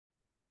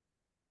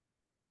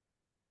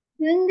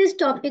During this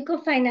topic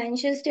of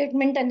financial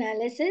statement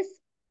analysis,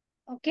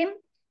 okay,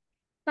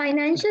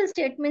 financial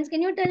statements,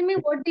 can you tell me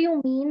what do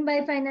you mean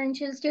by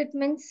financial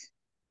statements?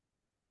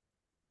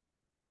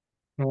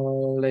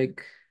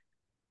 Like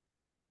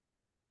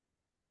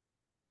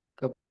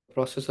a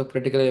process of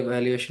critical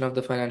evaluation of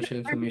the financial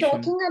I'm information.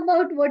 talking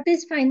about what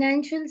is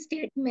financial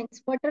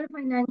statements. What are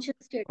financial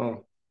statements?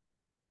 Oh,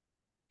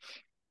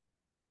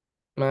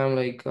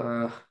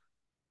 ma'am,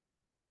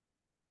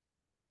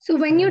 So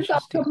when you financial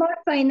talk state. about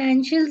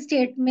financial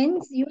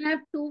statements, you have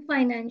two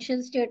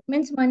financial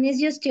statements. One is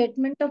your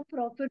statement of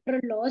profit or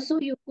loss. So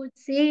you could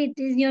say it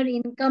is your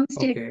income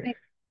Okay, statement.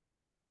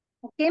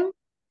 Okay.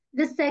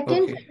 The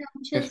second okay.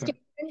 financial Yes, ma'am.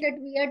 statement that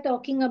we are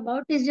talking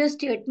about is your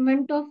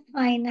statement of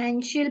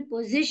financial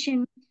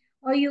position,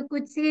 or you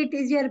could say it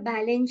is your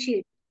balance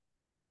sheet.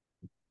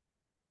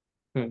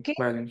 Okay.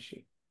 Balance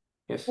sheet.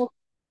 Yes, Okay.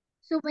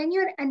 So when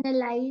you're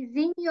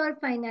analyzing your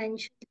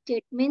financial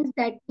statements,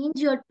 that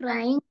means you're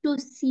trying to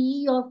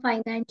see your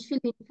financial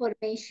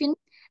information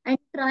and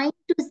trying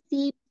to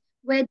see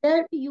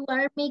whether you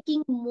are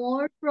making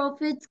more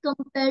profits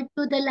compared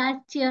to the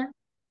last year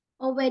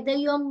or whether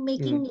you're mm.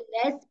 making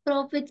less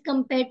profits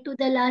compared to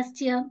the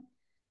last year.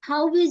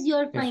 How is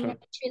your Yes, ma'am.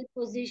 financial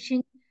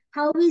position?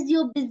 How is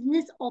your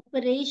business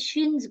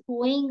operations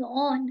going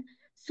on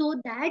so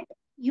that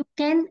you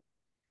can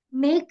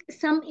make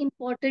some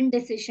important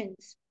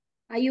decisions?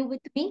 Are you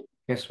with me?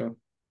 Yes, ma'am.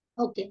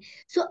 Okay.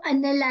 So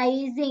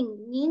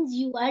analyzing means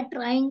you are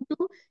trying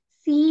to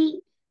see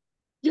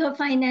your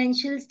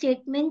financial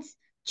statements,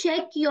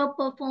 check your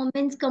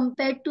performance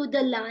compared to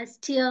the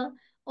last year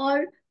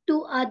or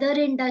to other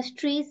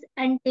industries,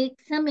 and take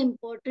some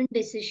important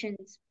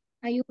decisions.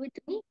 Are you with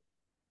me?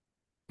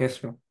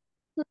 Yes, ma'am.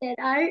 So, there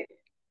are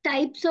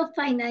types of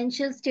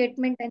financial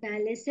statement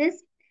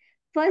analysis.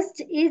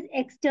 First is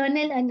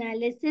external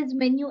analysis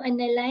when you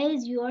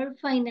analyze your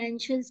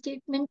financial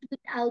statement with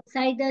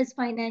outsiders'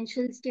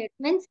 financial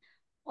statements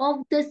of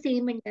the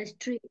same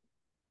industry.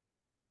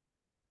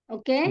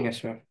 Okay.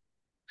 Yes, ma'am.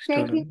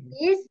 Second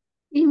External. is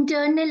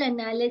internal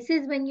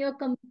analysis when you're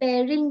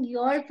comparing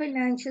your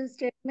financial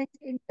statements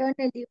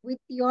internally with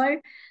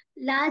your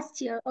last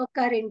year or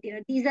current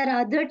year. These are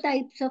other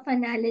types of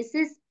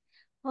analysis: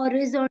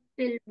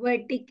 horizontal,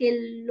 vertical,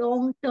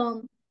 long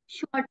term,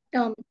 short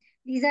term.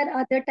 These are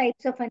other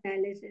types of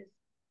analysis.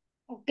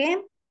 Okay.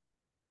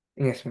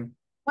 Yes, ma'am.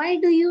 Why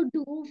do you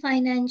do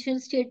financial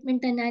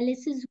statement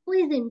analysis? Who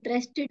is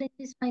interested in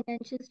this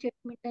financial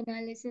statement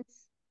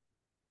analysis?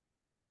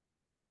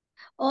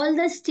 All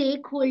the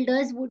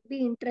stakeholders would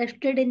be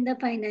interested in the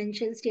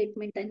financial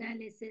statement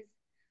analysis.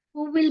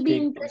 Who will be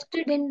Stakeholder.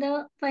 interested in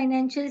the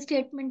financial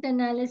statement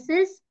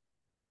analysis?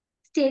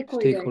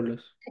 Stakeholders.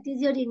 Stakeholders. That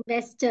is your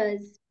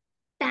investors,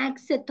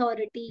 tax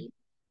authority,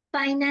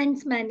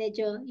 finance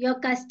manager, your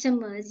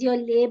customers, your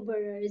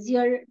laborers,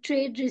 your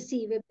trade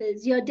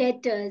receivables, your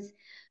debtors,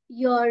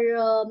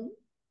 your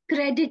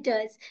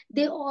creditors.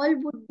 They all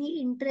would be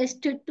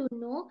interested to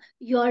know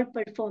your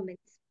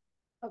performance.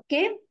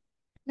 Okay.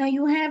 Now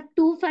you have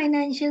two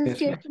financial Yes,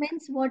 ma'am.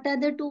 statements. What are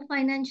the two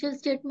financial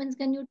statements?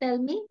 Can you tell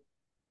me?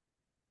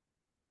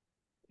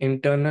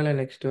 Internal and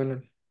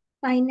external.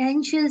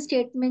 Financial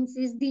statements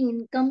is the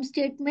income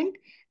statement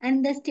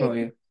and the Oh, statement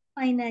yeah.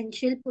 of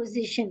financial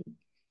position.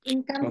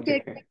 Income Okay,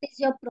 okay. statement is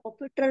your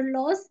profit or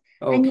loss,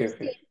 and Okay, your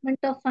okay. statement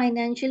of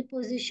financial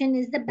position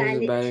is the This is a balance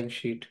sheet. balance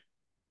sheet.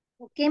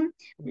 Okay, Okay,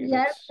 we are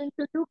that's. going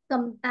to do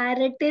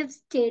comparative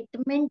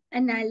statement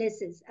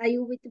analysis. Are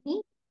you with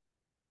me?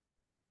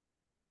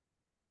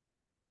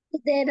 So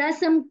there are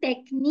some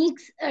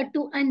techniques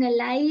to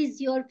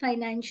analyze your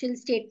financial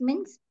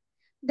statements.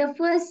 The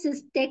first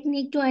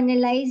technique to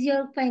analyze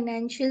your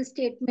financial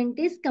statement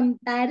is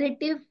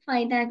comparative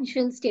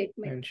financial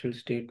statement. Financial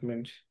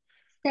statements.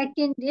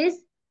 Second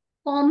is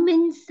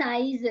common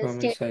size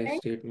Common size statement.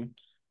 statement.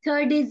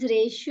 Third is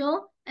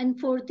ratio. And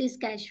fourth is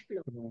cash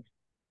flow.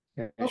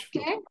 Cash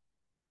flow. Okay.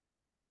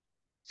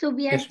 So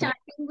we are Yes, ma'am.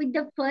 starting with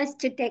the first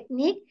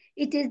technique.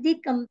 It is the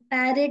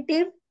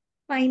comparative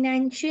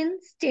financial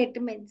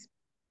statements.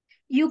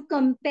 You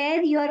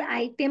compare your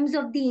items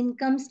of the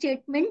income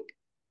statement.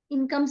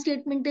 Income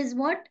statement is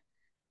what?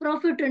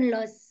 Profit and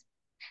loss.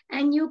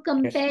 And you Yes,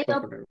 compare your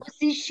profit and loss.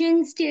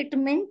 position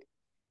statement.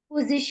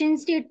 Position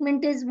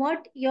statement is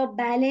what? Your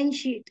balance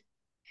sheet.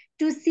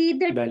 To see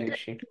the Balance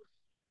sheet.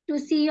 to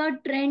see your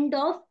trend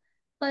of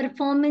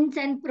performance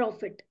and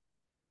profit.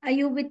 Are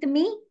you with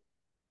me?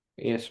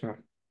 Yes,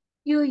 ma'am.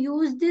 You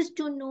use this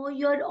to know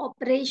your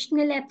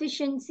operational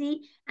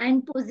efficiency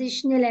and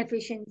positional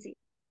efficiency.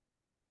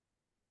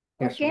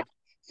 Yes, Okay. ma'am.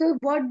 So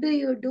what do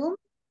you do?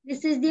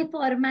 This is the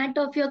format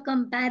of your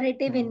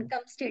comparative Mm,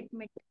 income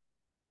statement.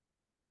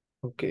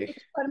 okay. Which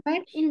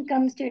format?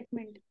 Income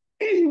statement.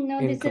 Now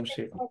this is Income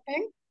statement.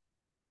 important.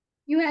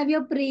 You have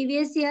your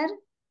previous year,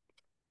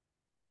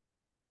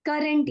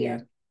 current year.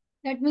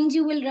 Yeah. That means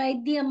you will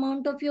write the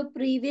amount of your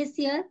previous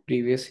year,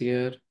 Previous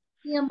year,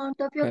 the amount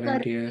of your current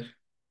current. year.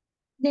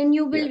 Then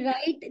you Yeah. will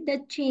write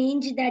the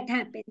change that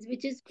happens,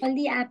 which is called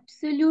the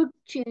absolute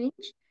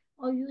change,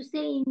 or you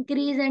say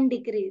increase and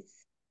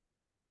decrease.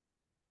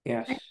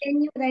 And Yes.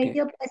 then you write Okay.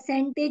 your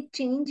percentage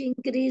change,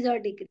 increase or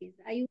decrease.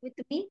 Are you with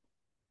me?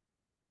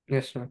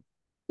 Yes, ma'am.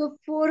 So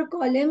four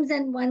columns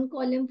and one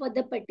column for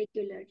the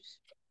particulars.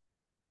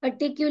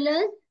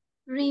 Particulars,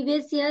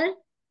 previous year,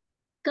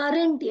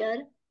 current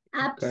year,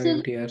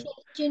 absolute Current year,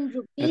 change in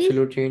rupees,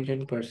 absolute change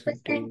and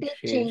percentage percentage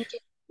change change,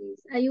 in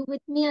rupees. Are you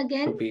with me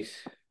again? rupees.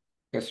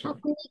 Yes, How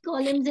ma'am. many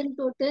columns in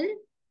total?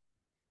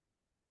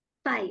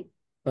 Five.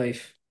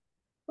 5.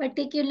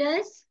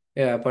 Particulars,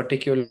 Yeah,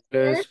 previous year,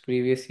 particulars,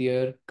 previous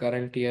year,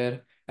 current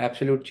year,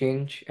 absolute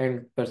change,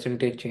 and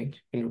percentage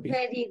change in rupees.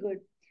 very good.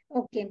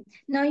 Okay.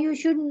 Now you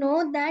should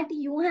know that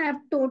you have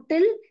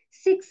total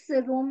six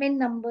Roman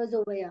numbers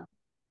over here.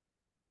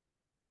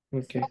 How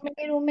Okay.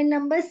 many Roman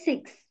numbers?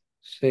 Six.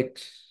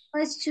 6.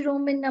 First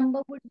Roman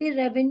number would be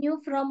revenue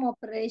from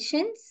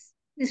operations.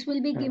 This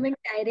will be Uh, given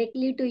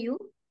directly to you.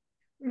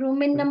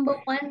 Roman number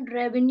okay. one,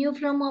 revenue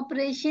from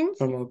operations.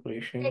 From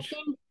operations,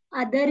 Second,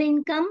 other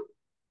income.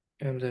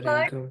 and the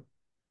Third income,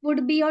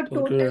 would be your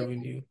total total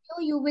revenue. revenue.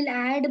 You will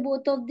add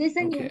both of this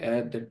and you Okay, will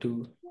add the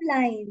two. two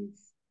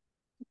lines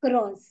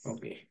across.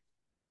 Okay.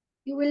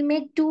 You will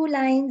make two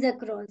lines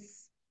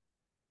across.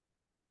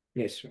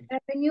 Yes, ma'am.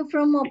 Revenue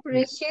from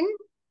operation,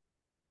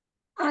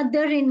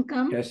 other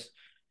income, Yes,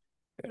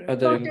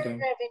 other total income,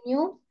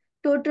 revenue.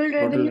 Total total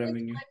revenue is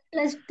revenue. 1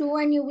 plus 2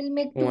 and you will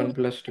make two 1 lines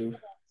plus 2,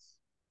 across.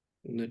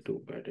 the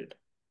 2 added.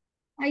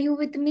 Are you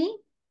with me?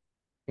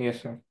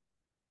 Yes, ma'am.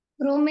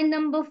 Roman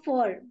number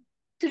 4.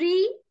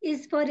 3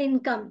 is for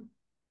income.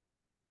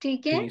 Okay?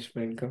 3 is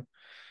for income.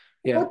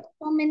 Yeah. Fourth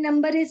Roman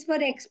number is for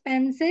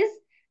expenses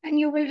and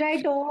you will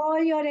write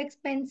all your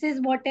expenses,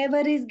 whatever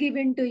is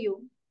given to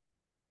you.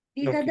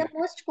 These are the Okay.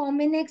 most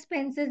common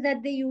expenses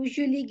that they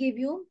usually give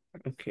you.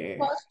 Okay.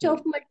 Cost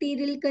of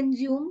material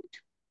consumed,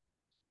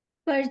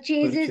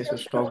 purchases Purchase of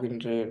of raw stock in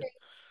trade, material,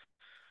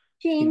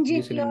 change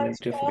changes in in your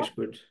inventory of finished stock,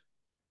 goods.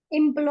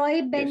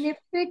 employee Yes.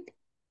 benefit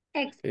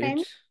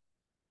expense, It's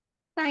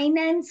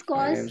finance finance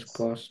costs,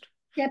 cost,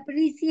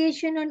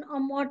 depreciation and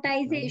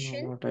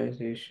amortization,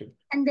 amortization,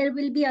 and there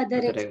will be other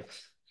other expenses.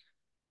 X.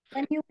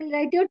 When you will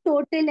write your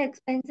total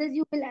expenses,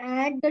 you will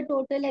add the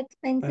total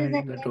expenses and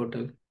And the then,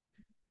 total.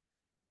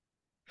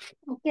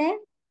 okay?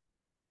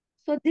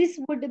 So this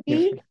would Yes,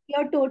 be ma'am.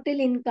 your total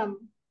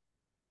income.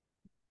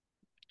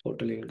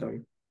 Total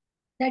income.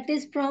 That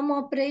is from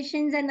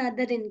operations and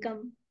other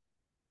income.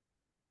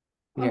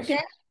 Yes. Okay?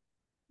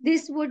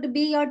 This would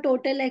be your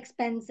total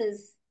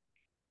expenses.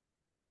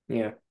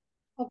 Yeah.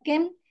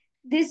 Okay?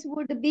 This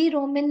would be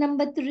Roman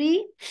number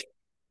 3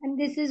 and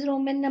this is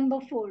Roman number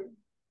 4.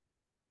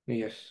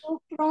 Yes.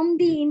 So from Yeah.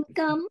 the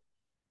income,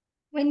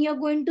 when you're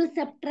going to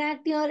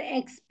subtract your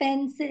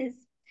expenses,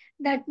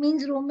 that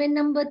means Roman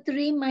number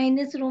 3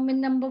 minus Roman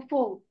number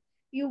 4,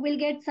 you will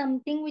get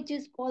something which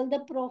is called the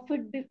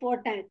profit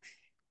before tax.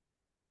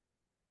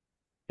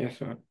 Yes,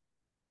 ma'am.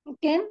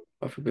 Okay?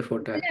 Profit before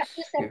You will have to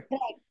tax. Yeah.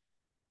 subtract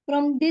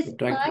from this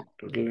Subtract part,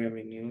 the total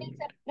revenue you will and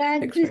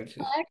subtract this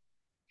expenses. part,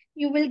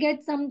 you will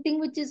get something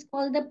which is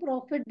called the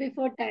profit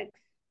before tax.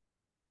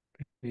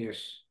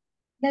 Yes.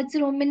 That's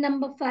Roman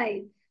number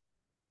 5.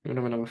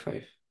 Number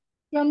 5.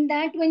 From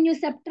that, when you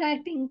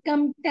subtract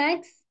income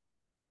tax,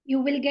 you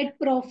will get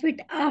profit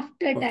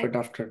after tax. Profit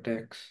after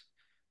tax.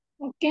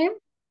 Okay?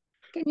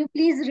 Can you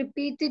please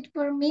repeat it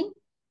for me?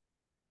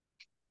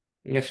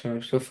 Yes,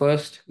 ma'am. So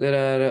first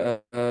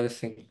there are this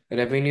thing,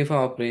 revenue for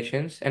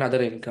operations and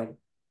other income.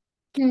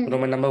 Hmm.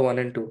 Roman number 1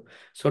 and 2.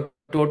 So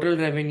total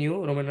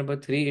revenue, Roman number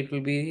 3, it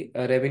will be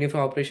revenue for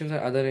operations and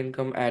other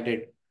income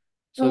added.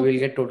 So we'll Okay.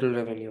 get total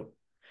revenue.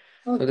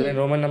 So then Okay.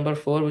 Roman number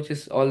 4, which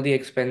is all the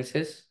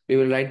expenses, we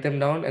will write them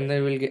down and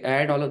then we'll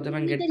add all of them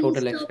Give and me get the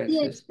total list of the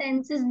expenses.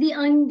 expenses.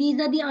 These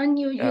are the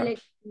unusual Yeah.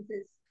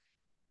 expenses.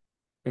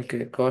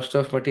 Okay. Cost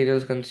of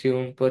materials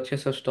consumed,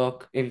 purchase of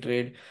stock in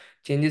trade,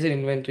 changes in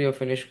inventory of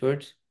finished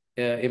goods,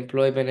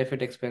 employee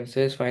benefit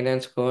expenses,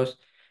 finance costs,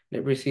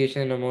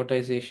 depreciation and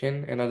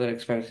amortization, and other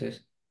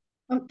expenses.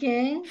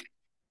 Okay.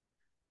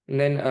 And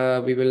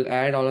then we will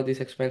add all of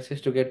these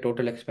expenses to get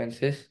total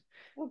expenses.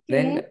 Okay.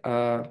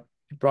 Then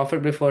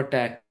profit before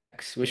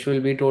tax, which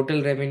will be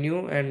total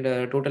revenue and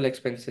total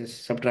expenses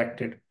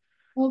subtracted.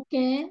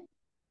 Okay.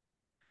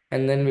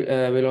 And then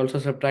we'll also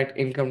subtract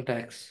income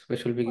tax,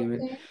 which will be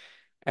given, Okay.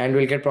 and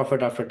we'll get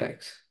profit after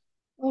tax.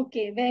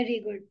 Okay.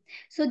 Very good.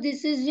 So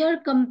this is your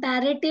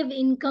comparative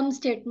income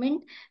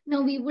statement.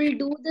 Now we will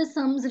do the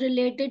sums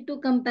related to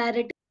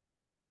comparative.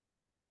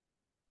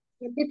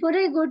 Before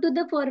I go to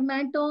the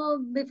format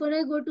of, before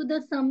I go to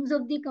the sums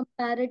of the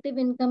comparative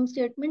income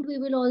statement, we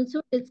will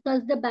also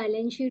discuss the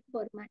balance sheet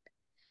format.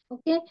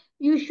 Okay,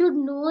 you should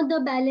know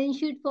the balance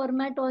sheet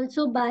format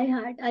also by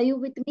heart. Are you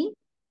with me?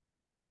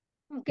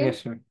 Okay,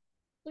 Yes, ma'am.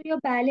 so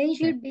your balance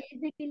Yeah. sheet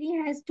basically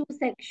has two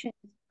sections.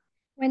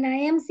 When I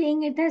am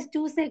saying it has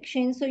two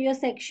sections, so your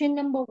section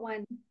number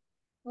one,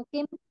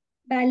 okay,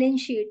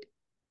 balance sheet.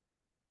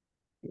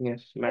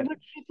 Yes, I would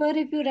balance. prefer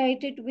if you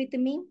write it with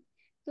me.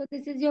 So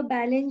this is your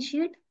balance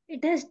sheet.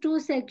 It has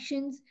two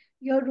sections,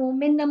 your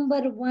Roman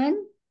number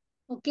one,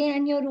 okay,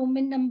 and your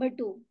Roman number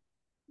two.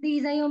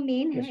 These are your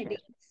main Yes, ma'am.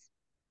 headings.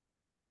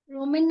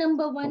 Roman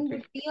number one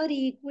would Okay. be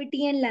your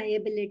equity and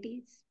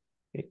liabilities.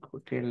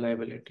 Equity and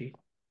liability.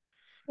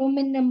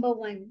 Roman number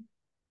one.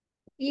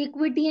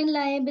 Equity and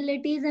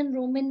liabilities, and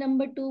Roman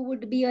number two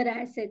would be your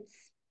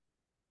assets.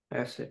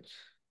 Assets.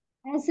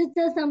 Assets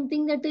are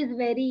something that is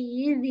very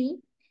easy.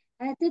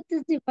 Assets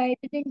is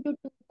divided into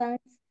two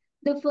parts.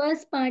 The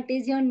first part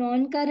is your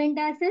non-current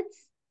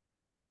assets,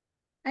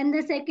 and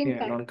the second Yeah,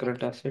 part.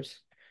 non-current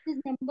assets. This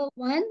is number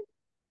one,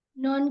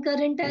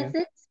 non-current Yeah.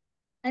 assets,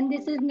 and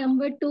this is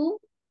number two,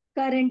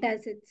 current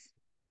assets.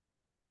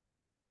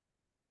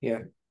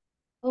 Yeah.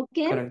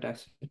 Okay, Current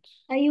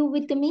assets. are you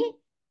with me?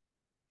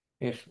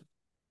 Yes.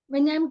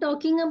 When I'm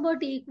talking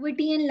about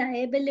equity and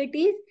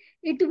liabilities,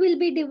 it will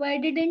be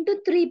divided into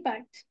three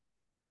parts.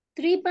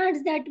 Three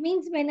parts, that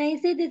means when I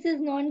say this is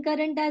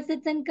non-current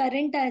assets and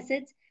current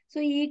assets, so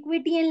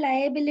equity and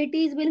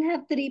liabilities will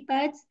have three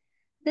parts.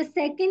 The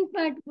second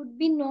part would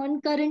be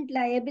non-current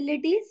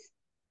liabilities,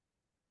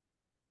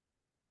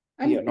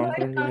 and Yeah, third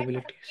non-current part would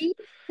liabilities. be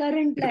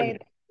current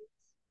liabilities.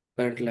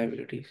 Current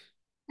liabilities.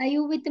 Are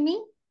you with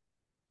me?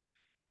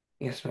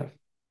 Yes, ma'am.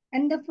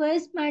 And the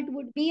first part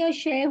would be your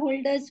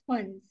shareholders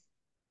funds.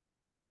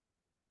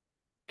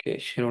 Okay,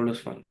 shareholders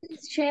funds.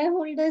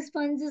 Shareholders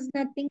funds is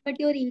nothing but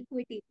your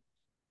equity.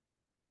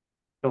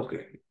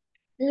 Okay.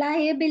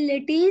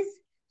 Liabilities,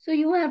 so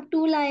you have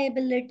two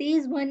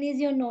liabilities. One is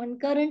your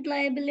non-current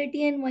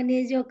liability and one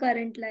is your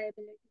current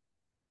liability.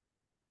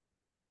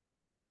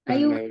 Are Current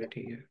you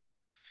liability. Yeah.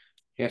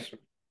 Yes,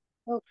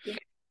 ma'am. okay?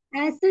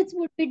 Assets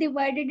would be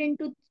divided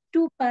into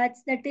two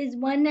parts, that is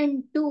one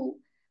and two.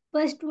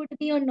 First would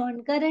be your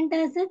non-current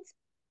assets,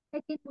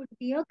 second would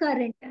be your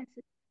current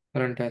assets.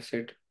 Current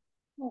asset.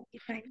 Okay,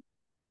 fine.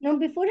 Now,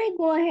 before I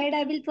go ahead,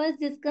 I will first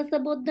discuss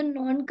about the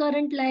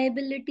non-current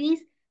liabilities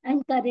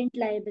and current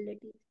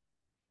liabilities.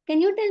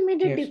 Can you tell me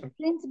the Yes, ma'am.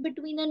 difference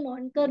between a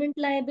non-current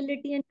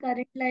liability and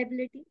current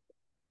liability?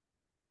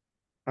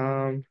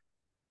 Um,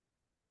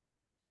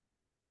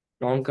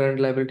 non-current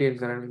liability and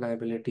current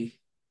liability.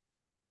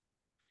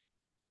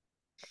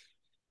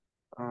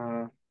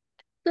 Uh,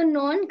 So,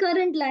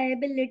 non-current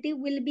liability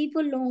will be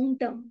for long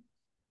term,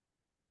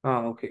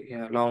 okay.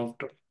 Yeah, long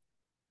term.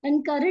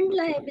 and current Okay.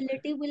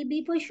 liability will be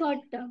for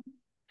short term.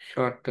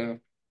 Short term.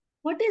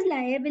 What is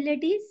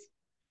liabilities?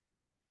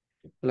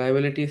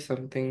 Liability is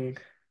something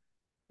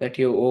that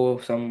you owe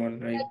someone,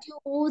 right? That you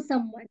owe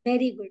someone.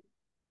 Very good.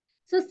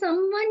 So,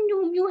 someone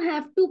whom you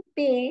have to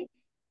pay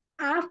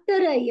after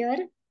a year,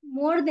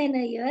 more than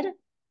a year,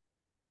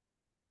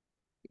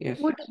 Yes.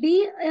 would be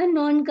a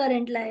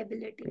non-current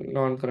liability.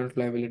 Non-current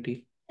liability.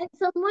 And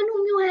someone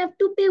whom you have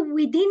to pay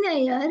within a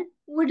year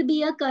would be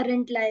a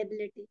current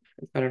liability.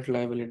 Current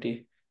liability.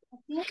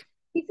 Okay.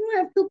 If you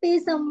have to pay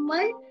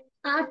someone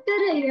after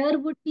a year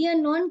would be a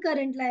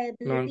non-current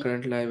liability.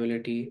 Non-current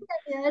liability.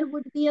 Within a year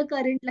would be a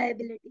current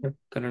liability.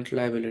 Current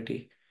liability.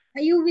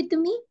 Are you with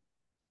me?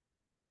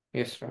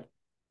 Yes, ma'am.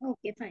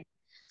 Okay, fine.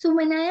 So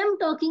when I am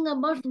talking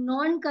about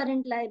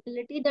non-current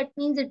liability, that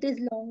means it is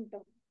long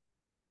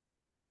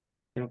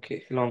term.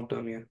 Okay. Long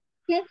term, yeah.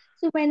 Okay.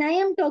 So when I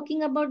am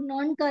talking about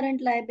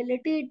non-current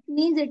liability, it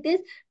means it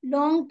is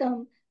long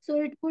term. So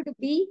it would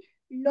be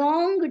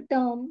long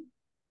term.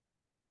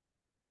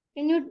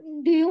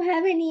 Do you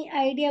have any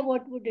idea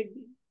what would it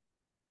be?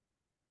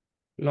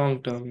 Long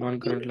It term, would be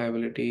non-current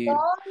liability.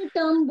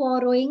 long-term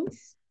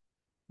borrowings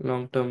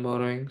Long-term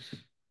borrowings.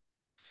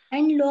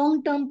 and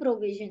long-term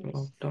provisions.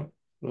 Long-term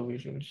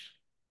provisions.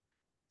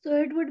 So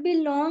it would be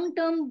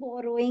long-term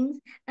borrowings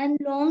and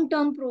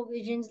long-term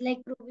provisions,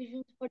 like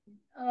provisions for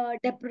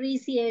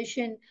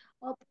depreciation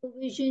or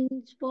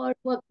provisions for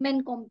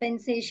workmen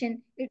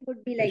compensation. It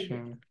would be Yes, like this.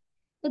 ma'am.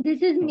 So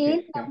this is main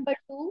Okay, yeah. number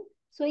two.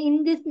 So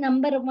in this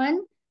number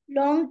one,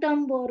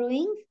 long-term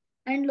borrowings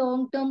and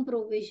long-term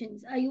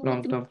provisions. Are you with me?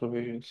 Long-term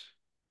provisions.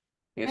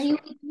 Are Yes, you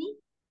ma'am. with me?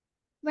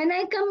 When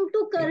I come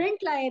to Yeah.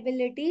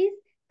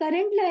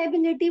 current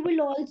liability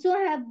will also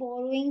have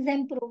borrowings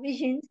and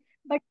provisions,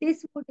 but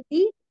this would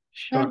be, I'm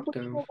Short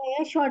putting term.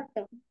 over a short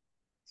term.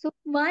 So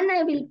one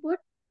I will put,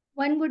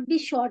 one would be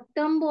short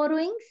term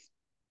borrowings,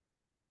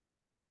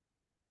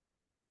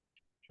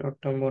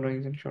 Short-term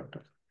borrowings and short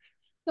term.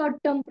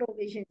 short term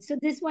provisions. So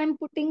this one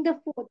putting the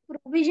fourth.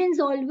 Provisions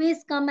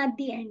always come at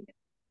the end.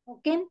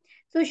 Okay.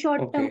 So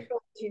short term Okay.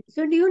 provisions.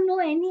 So do you know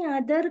any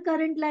other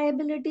current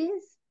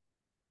liabilities?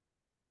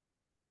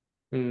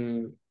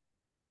 Hmm.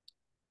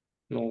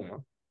 No,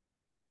 ma'am.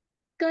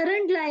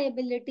 Current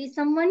liability,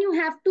 someone you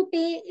have to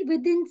pay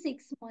within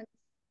 6 months.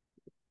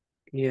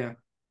 Yeah.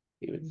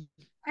 Even.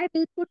 I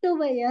will put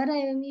over here,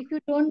 if you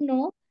don't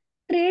know,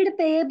 trade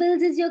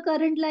payables is your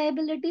current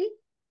liability.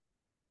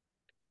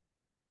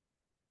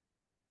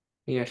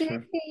 Yes, Trade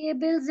ma'am.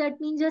 payables, that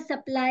means your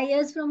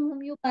suppliers from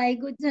whom you buy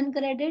goods and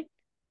credit.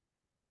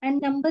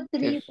 And number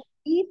three Yes.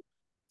 would be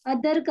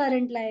other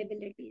current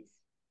liabilities.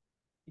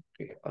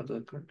 Okay.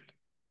 Other country.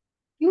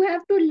 You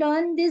have to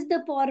learn this,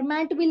 the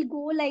format will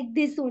go like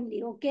this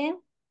only, okay?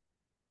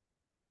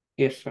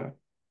 Yes, ma'am.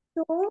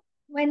 So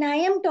when I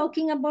am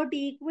talking about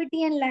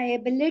equity and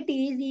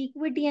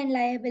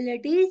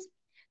liabilities,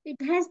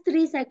 It has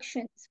three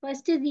sections.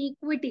 First is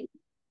equity.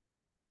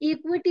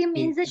 Equity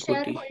means the Equity.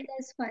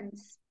 shareholders'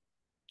 funds.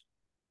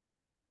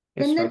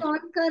 Then Yes, the ma'am.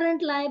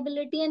 non-current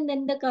liability and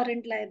then the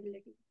current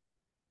liability.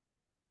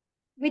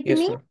 With Yes,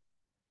 me, ma'am.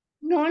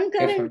 Yes,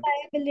 non-current ma'am.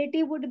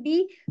 liability would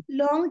be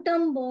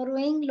long-term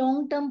borrowing,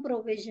 long-term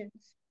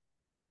provisions.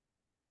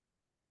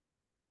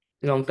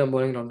 Long-term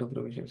borrowing, long-term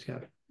provisions.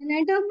 Yeah. When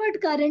I talk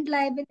about current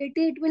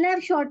liability, it will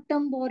have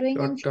short-term borrowing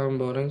and Short-term short-term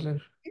borrowings and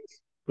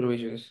provisions.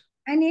 provisions.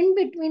 And in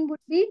between would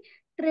be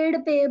trade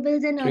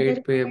payables and other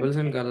Trade current payables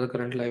and liabilities. other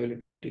current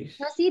liabilities.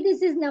 Now see,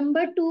 this is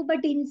number two,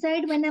 but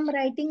inside when I'm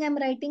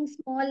writing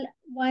small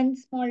one,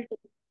 small two.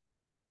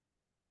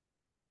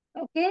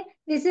 Okay,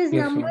 this is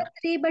Yes, number ma'am.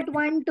 three, but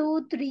one,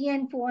 two, three,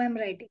 and four I'm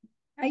writing.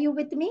 Are you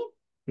with me?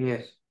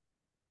 Yes.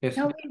 Yes,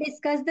 Now ma'am. we'll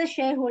discuss the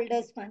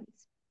shareholders'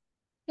 funds.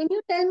 Can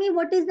you tell me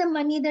what is the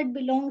money that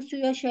belongs to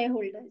your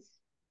shareholders?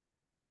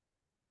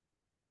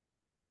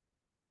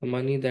 The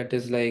money that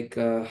is like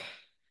that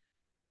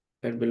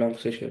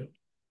belongs to share.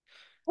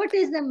 What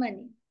is the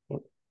money?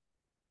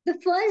 The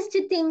first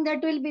thing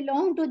that will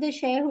belong to the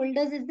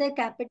shareholders is the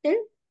capital.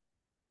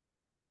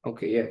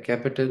 Okay, yeah,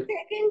 capital.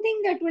 Second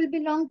thing that will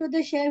belong to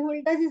the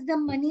shareholders is the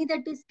money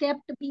that is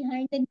kept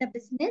behind in the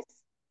business.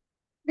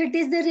 That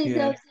is the Yeah,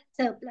 reserves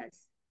and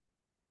surplus.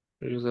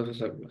 reserve and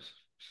surplus.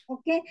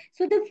 Okay,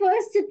 so the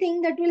first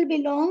thing that will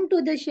belong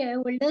to the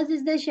shareholders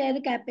is the share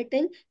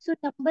capital. So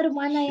number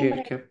one, I am Share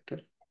right. capital.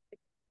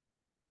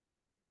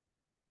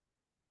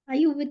 Are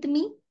you with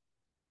me?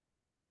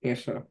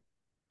 Yes, sir.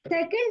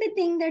 Second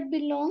thing that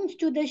belongs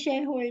to the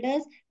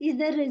shareholders is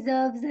the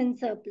reserves and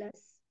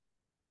surplus.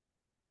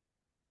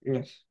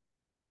 Yes.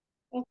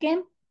 Okay,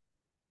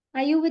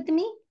 are you with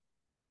me?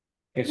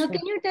 Yes, Now, sir.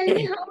 can you tell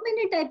me how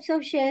many types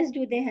of shares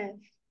do they have?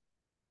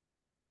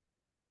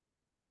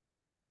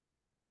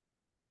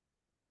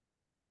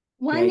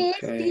 One is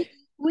Like the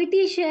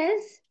equity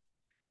shares.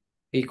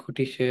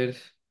 equity shares.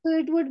 So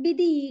it would be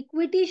the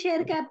equity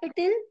share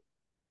capital.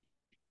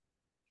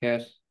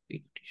 Yes.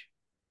 Equity.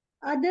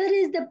 Other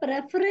is the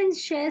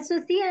preference share.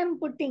 So see, I'm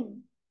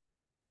putting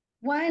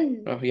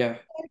one Oh, yeah.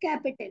 share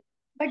capital.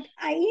 But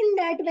I, in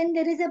that, when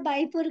there is a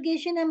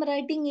bifurcation, I'm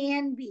writing A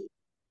and B.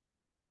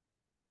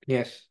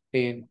 Yes.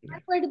 One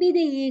would be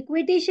the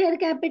equity share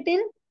capital.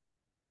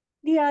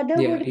 The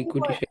other Yeah, would be equity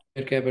what?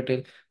 share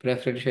capital,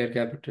 preference share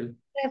capital.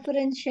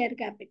 Preference share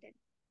capital.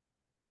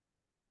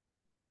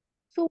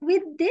 So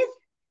with this,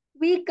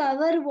 we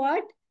cover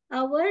what?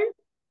 Our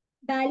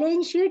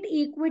balance sheet,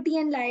 equity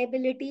and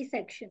liability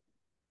section.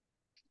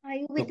 Are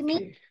you with me?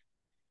 Okay.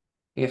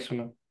 Yes,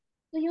 ma'am.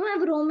 So you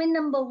have Roman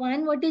number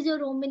one. What is your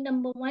Roman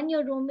number one?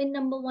 Your Roman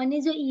number one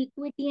is your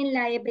equity and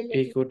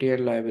liability. Equity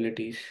and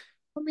liabilities.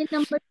 Roman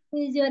number two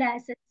is your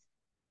assets.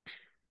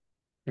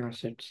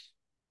 Assets.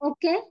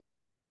 Okay.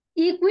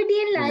 Equity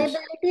and Yes.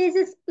 liabilities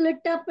is split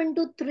up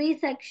into three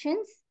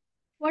sections.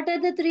 What are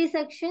the three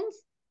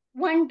sections?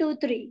 One, two,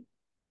 three.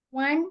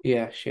 One.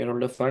 Yeah,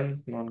 shareholder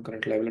fund,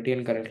 non-current liability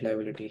and current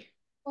liability.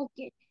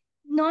 Okay.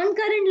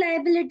 Non-current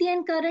liability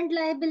and current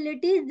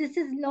liabilities. This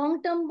is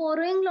long-term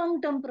borrowing,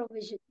 long-term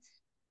provisions.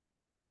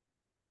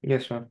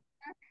 Yes, ma'am.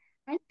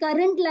 And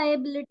current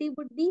liability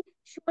would be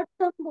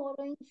short-term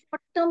borrowing,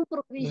 short-term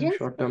provisions, but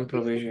Short-term this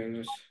will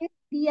provisions. always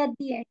be at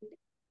the end.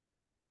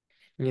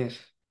 Yes.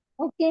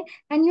 Okay,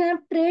 and you have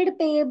trade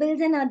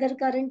payables and other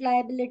current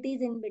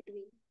liabilities in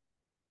between.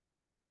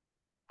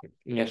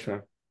 Yes,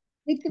 ma'am.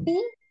 With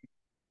me,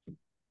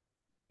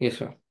 Yes,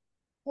 ma'am.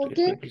 Trade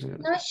okay. payables and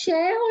other. Now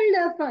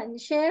shareholder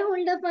funds.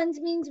 Shareholder funds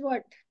means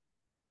what?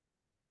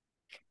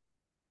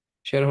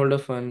 Shareholder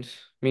funds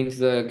means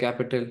the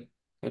capital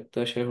that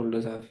the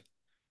shareholders have.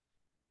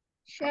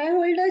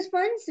 Shareholders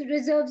funds,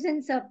 reserves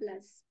and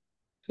surplus.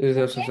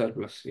 Reserves and Okay.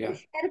 surplus. So Yeah.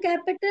 share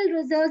capital,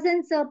 reserves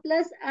and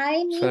surplus.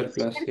 I means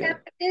Surplus. share Yeah.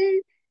 capital.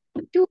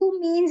 Two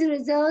means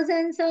reserves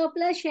and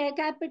surplus. Share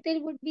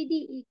capital would be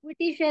the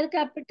equity share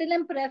capital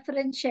and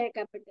preference share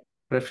capital.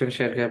 Preference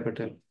share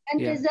capital. And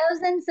Yeah.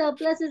 reserves and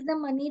surplus is the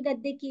money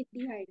that they keep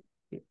behind.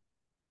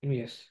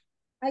 Yes.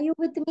 Are you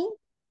with me?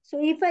 So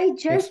if I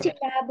Yes, just ma'am.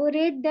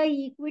 elaborate the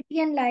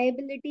equity and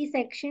liability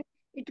section,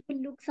 it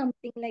will look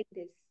something like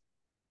this.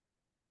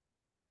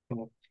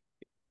 Oh,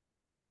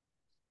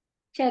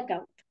 Check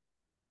out.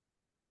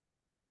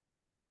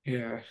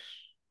 yes.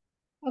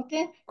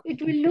 Okay.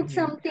 It will look Company.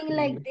 something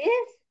like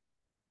this.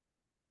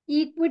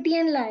 Equity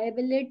and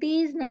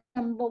liabilities.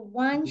 Number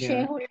one, Yeah.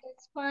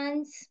 shareholders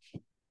funds.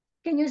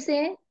 Can you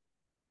say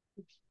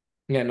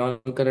Yeah.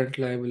 Non-current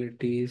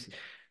liabilities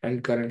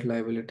and current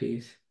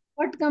liabilities.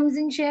 what comes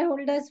in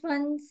shareholders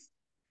funds?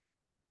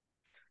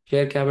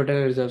 Share capital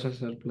and reserves and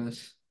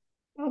surplus.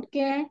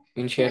 Okay.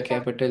 In So share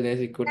capital,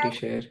 there's equity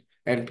share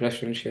and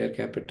preference share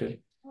capital.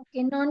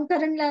 okay,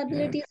 non-current And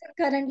liabilities and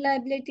current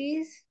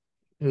liabilities.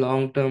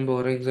 long-term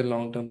borrowings and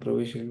long-term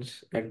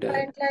provisions, and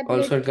Current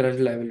also liabilities. current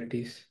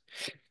liabilities.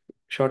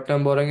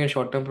 Short-term borrowing and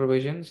short-term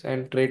provisions,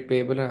 and trade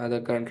payable and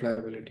other current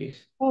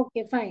liabilities.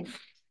 Okay, fine.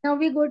 Now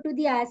we go to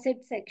the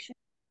asset section.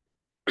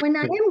 When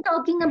I am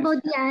talking Yes.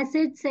 about the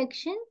asset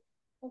section,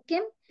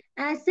 okay,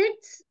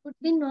 Assets would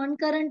be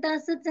non-current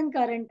assets and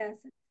current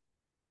assets.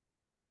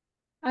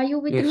 Are you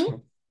with Yes, me?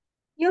 ma'am.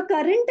 Your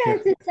current Yeah.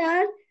 assets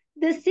are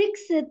the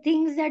six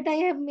things that I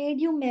have made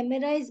you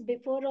memorize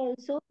before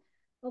also.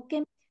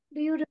 Okay.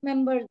 Do you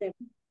remember them?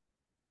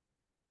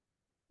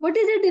 What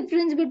is the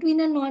difference between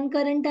a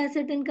non-current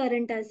asset and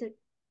current asset?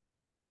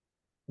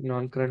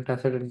 Non-current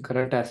asset and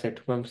current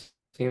asset. Ma'am,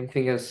 same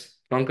thing as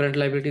non-current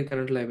liability,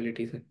 current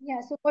liabilities.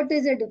 Yeah, so what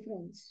is the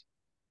difference?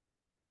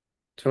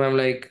 So ma'am,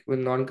 like with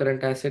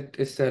non-current asset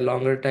is a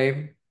longer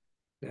time.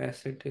 The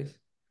asset is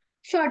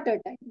Shorter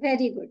time.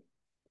 Very good.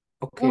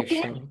 okay,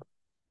 Okay. sure.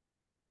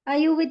 Are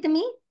you with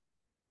me?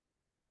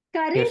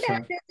 Current Yes,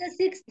 ma'am. assets, the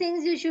six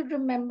things you should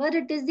remember.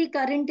 It is the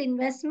current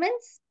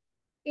investments,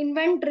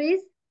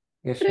 inventories,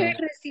 Yes, trade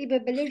ma'am.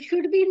 receivable. It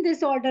should be in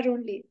this order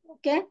only.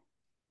 Okay.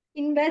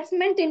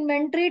 Investment,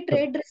 inventory,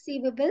 trade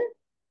receivable,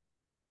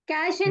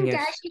 cash and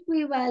cash Yes.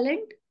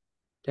 equivalent,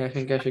 Cash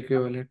and cash short-term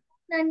equivalent.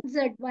 loans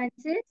and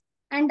advances,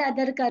 and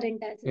other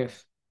current assets.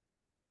 Yes.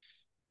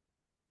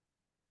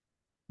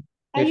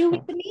 Are Yes, you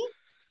with ma'am. me?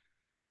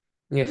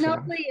 Yes, Now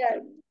ma'am. over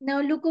here. Now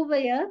look over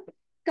here.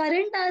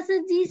 Current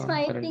assets, these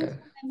five Non-current. things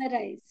to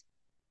memorize.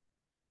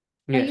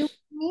 Are you Yes. with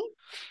me?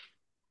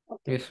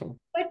 Okay. Yes, ma'am.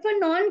 But for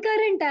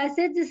non-current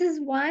assets, this is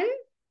one,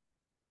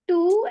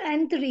 two,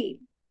 and three.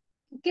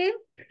 Okay.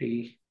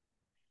 Three.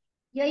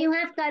 Here you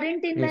have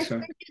current Yes, ma'am.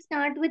 investments. You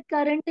start with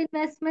current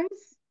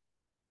investments.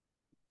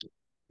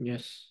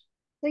 Yes.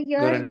 So here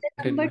Current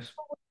the number invest.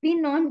 two would be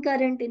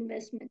non-current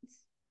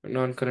investments.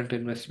 Non-current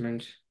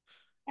investments.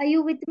 Are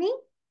you with me?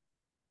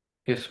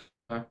 Yes,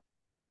 ma'am.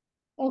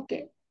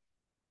 Okay.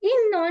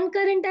 In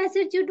non-current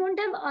assets, you don't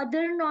have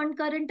other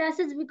non-current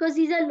assets because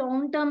these are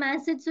long-term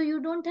assets. So you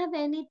don't have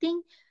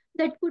anything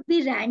that could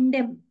be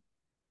random.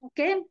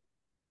 Okay.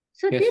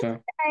 So Yes, this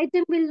ma'am.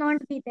 item will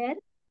not be there.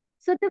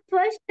 So the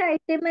first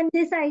item and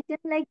this item,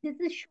 like this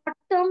is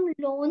short-term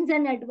loans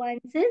and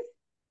advances.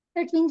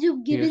 That means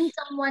you've given Yes.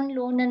 someone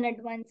loan and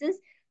advances.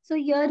 So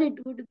here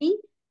it would be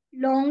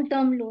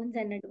long-term loans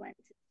and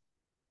advances.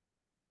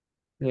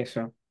 Yes,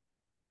 ma'am.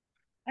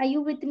 Are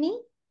you with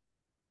me?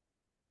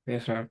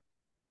 Yes, ma'am.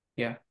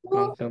 Yeah. So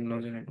Long-term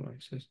loans and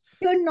advances.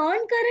 your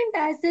non-current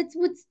assets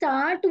would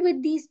start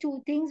with these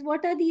two things.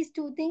 What are these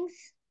two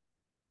things?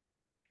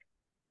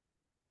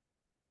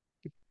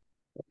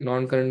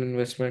 Non-current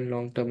investment,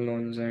 long-term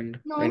loans and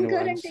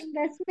Non-current advance.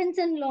 investments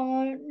and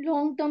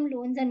long-term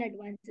loans and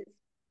advances.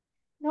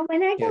 Now,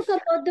 when I talk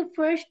Yes. about the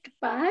first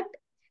part,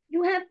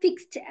 you have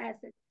fixed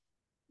assets.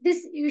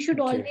 This you should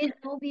Okay. always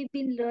know. We've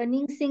been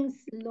learning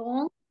since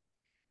long.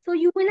 So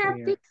you will have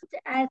Yeah. fixed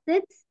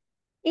assets.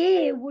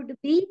 A would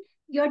be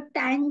your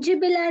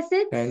tangible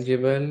assets.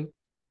 Tangible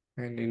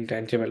and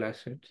intangible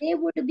assets. A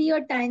would be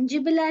your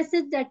tangible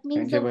assets. That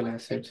means the Tangible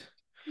ones that assets.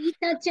 you see,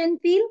 touch,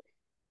 and feel.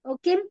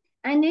 Okay.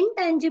 And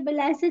intangible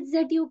assets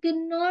that you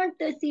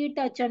cannot see,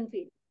 touch, and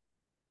feel.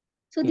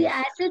 So the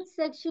Yes. assets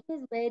section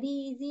is very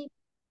easy.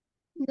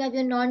 You have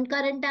your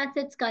non-current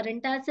assets,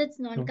 current assets.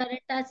 No.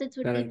 Non-current assets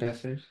would be Current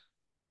assets.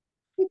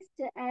 fixed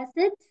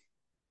assets,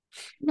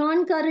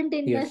 non-current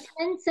Yes.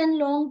 investments, and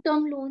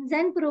long-term loans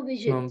and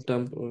provisions.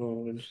 Long-term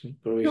Loans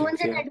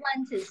provisions. and Yeah.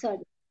 advances,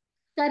 sorry.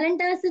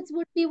 Current assets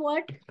would be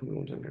what?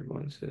 Loans and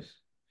advances.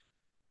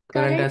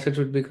 Current Current, assets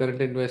would be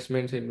current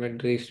investments,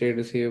 inventories, trade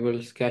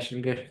receivables, cash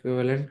and cash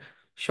equivalent,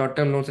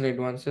 short-term loans and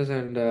advances,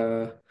 and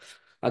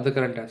other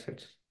current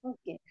assets.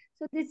 okay.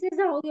 So this is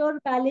how your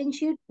balance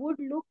sheet would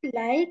look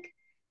like.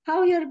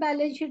 How your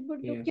balance sheet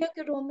would look Yeah.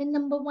 like. Roman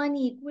number one,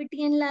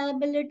 equity and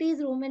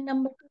liabilities. Roman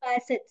number two,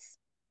 assets.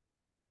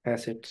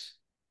 Assets.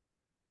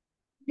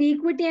 The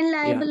equity and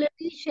Yeah.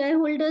 liability,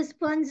 shareholders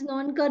funds,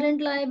 non-current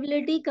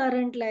liability,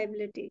 current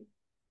liability.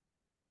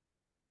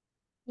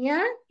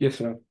 Yeah. Yes,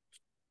 ma'am.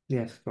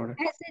 Yes, got it.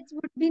 Assets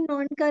would be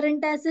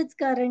non-current assets,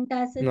 current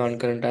assets.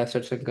 Non-current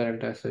assets and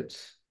current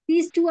assets.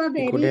 These two are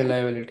Equity very and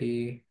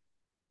liability.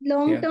 Yeah.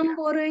 long-term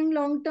borrowing,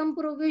 long-term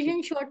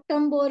provision,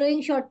 short-term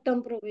borrowing,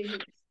 short-term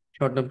provisions.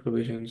 Short-term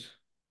provisions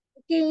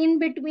Okay, in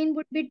between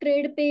would be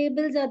trade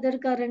payables, other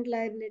current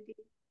liability.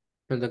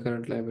 and the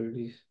current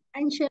liabilities.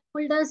 And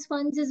shareholders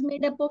funds is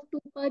made up of two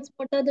parts.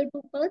 What are the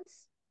two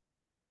parts?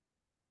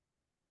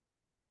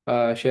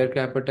 Share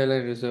capital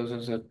and reserves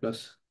and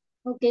surplus.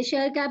 Okay,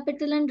 share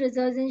capital and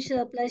reserves in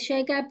surplus.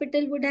 Share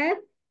capital would have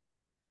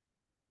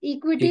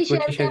equity Equity share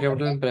share capital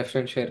capital. and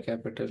preference share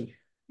capital.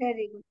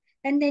 Very good.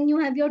 And then you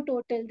have your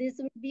total. This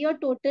would be your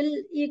total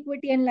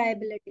equity and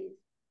liabilities.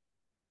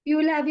 You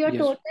will have your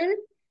Yes. total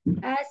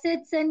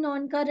assets and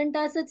non-current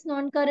assets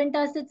and current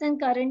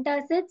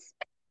assets.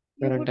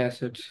 You Current would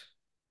assets.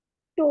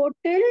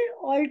 total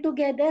all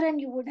together and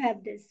you would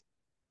have this.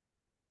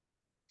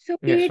 So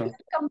be Yes, it ma'am.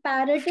 your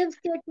comparative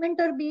statement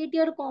or be it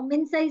your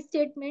common size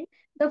statement,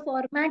 the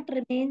format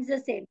remains the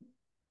same.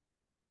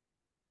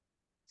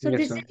 So Yes,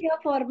 this is ma'am.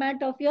 your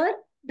format of your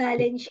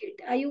balance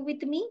sheet. Are you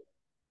with me?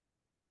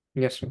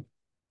 Yes, ma'am.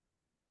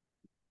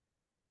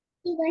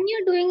 So when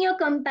you're doing your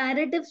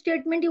comparative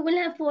statement, you will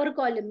have four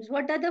columns.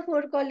 What are the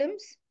four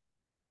columns?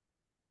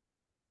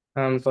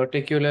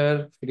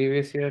 Particular,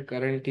 previous year,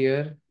 current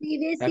year,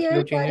 Previous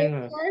year, absolute change current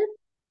and year,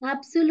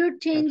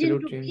 absolute change in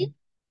absolute rupee change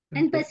and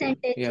and propor.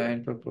 percentage Yeah, change.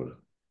 and propor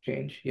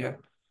change. Yeah,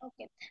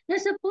 Okay. Now,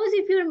 suppose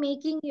if you're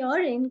making your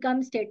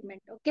income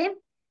statement, okay,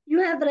 you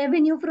have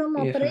revenue from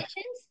yes, ma'am.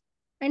 operations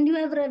and you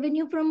have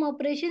revenue from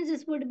operations.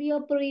 This would be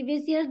your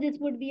previous year, this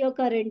would be your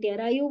current year.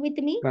 Are you with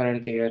me?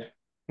 Current year.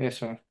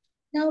 Yes, ma'am.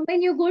 Now,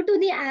 when you go to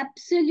the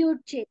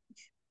absolute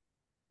change,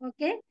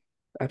 okay,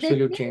 this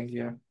Absolute means change.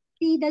 Yeah,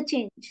 see the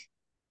change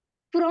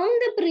from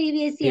the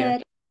previous yeah. year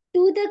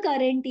to the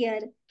current year.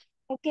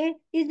 Okay,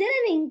 is there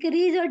an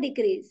increase or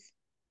decrease?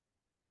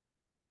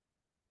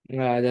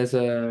 There's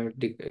a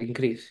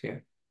increase. Yeah,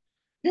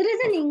 There is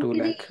an of 2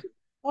 lakh. increase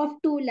of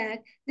 2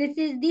 lakh. This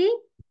is the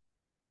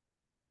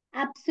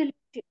absolute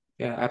change.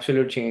 Yeah,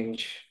 absolute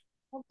change.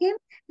 Okay.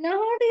 Now,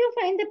 how do you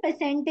find the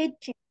percentage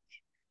change?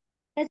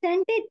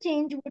 Percentage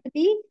change would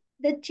be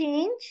the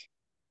change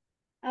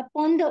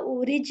upon the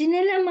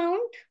original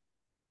amount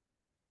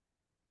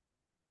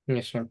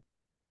Yes, ma'am.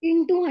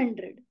 into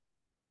 100.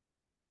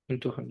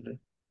 Into 100.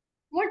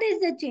 What is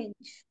the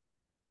change?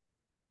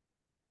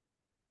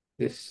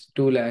 This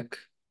 2 lakh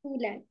 2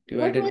 lakh.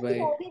 What divided was the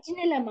by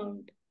original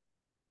amount?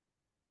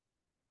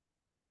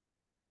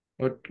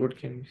 what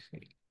can we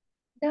say?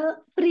 The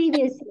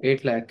previous year.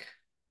 8 lakh.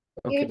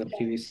 Okay, 8 the lakh.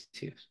 previous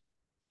year.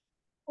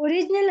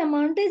 Original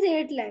amount is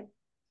 8 lakh.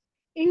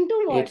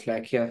 Into what? 8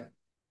 lakh. Yeah,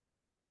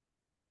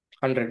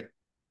 100.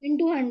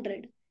 Into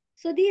 100.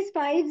 So these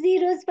five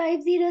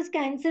zeros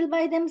cancel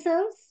by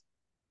themselves.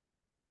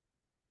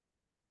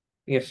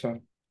 Yes,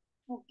 ma'am.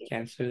 Okay.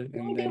 Cancel 2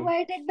 and then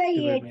divided by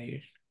divide 8. by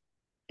 8.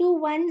 2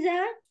 ones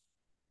are,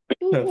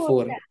 2 fours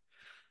 4. are,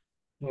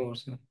 Oh,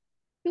 so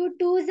 2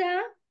 twos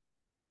are,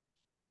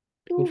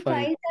 two 2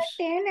 fives are fives.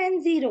 10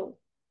 and 0.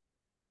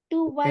 2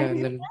 Yeah, ones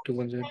and then two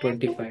ones are are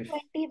and 2 25.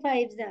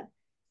 25s are.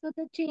 So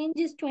the change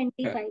is Yeah.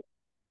 25.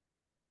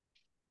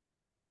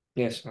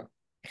 Yes, ma'am.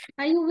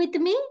 Are you with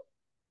me?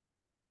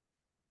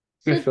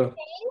 So Yes, sir.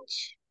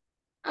 change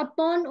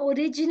upon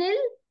original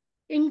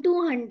into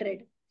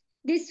 100.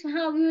 This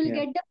how you will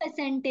Yeah. get the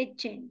percentage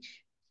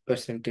change.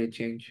 Percentage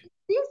change.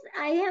 This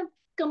I have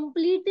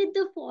completed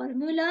the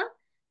formula.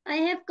 I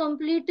have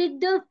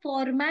completed the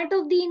format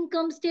of the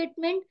income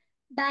statement,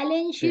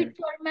 balance Yeah. sheet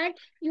format.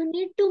 You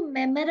need to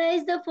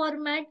memorize the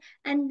format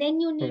and then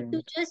you need to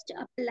Mm. just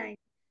apply.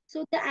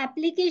 So the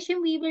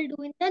application we will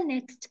do in the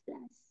next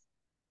class.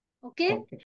 Okay. Okay.